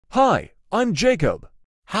Hi, I'm Jacob.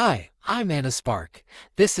 Hi, I'm Anna Spark.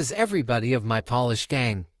 This is everybody of my Polish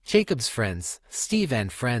gang, Jacob's friends, Steve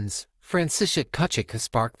and friends, Franciszek Kuczyk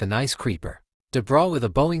Spark the Nice Creeper, Dobrawa with a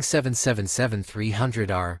Boeing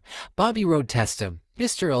 777-300R, Bobby Roadtesta,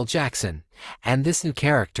 Mr. L. Jackson, and this new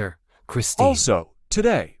character, Christine. Also,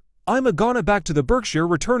 today, I'm gonna back to the Berkshire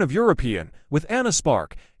Return of European with Anna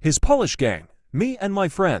Spark, his Polish gang, me and my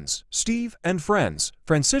friends, Steve and friends,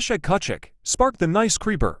 Franciszek Kuczyk, Spark the Nice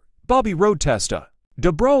Creeper, Bobby Roadtesta,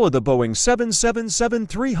 Dobrawa the Boeing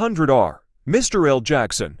 777-300R, Mr. L.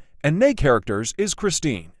 Jackson, and nay characters is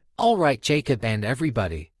Christine. Alright Jacob and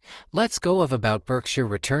everybody, let's go of about Berkshire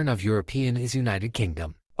Return of European is United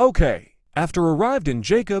Kingdom. Okay, after arrived in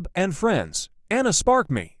Jacob and friends, Anna Spark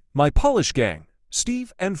me, my Polish gang,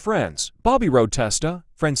 Steve and friends, Bobby Roadtesta,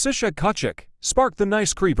 Franciszek Kuczyk, Spark the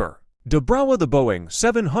Nice Creeper, Dobrawa the Boeing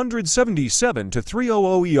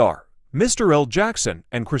 777-300ER, Mr. L. Jackson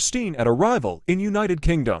and Christine at arrival in United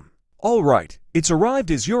Kingdom. Alright, it's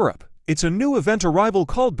arrived is Europe. It's a new event arrival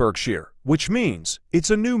called Berkshire, which means it's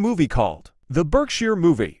a new movie called The Berkshire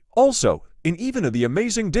Movie. Also, in even of the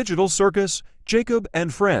amazing digital circus, Jacob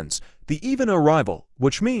and friends, the even arrival,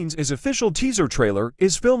 which means is official teaser trailer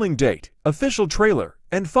is filming date, official trailer,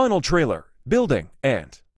 and final trailer, building,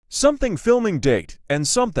 and something filming date, and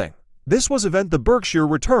something. This was event The Berkshire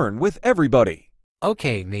Return with everybody.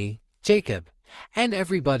 Okay, me, Jacob, and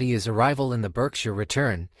everybody is arrival in the Berkshire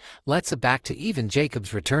Return. Let's back to even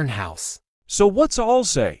Jacob's return house. So what's all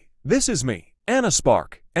say? This is me, Anna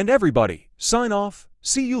Spark, and everybody, sign off,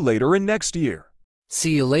 see you later in next year.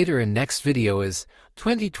 See you later in next video is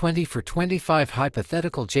 2020 for 25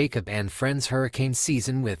 hypothetical Jacob and Friends hurricane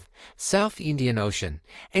season with South Indian Ocean,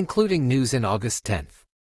 including news in August 10th.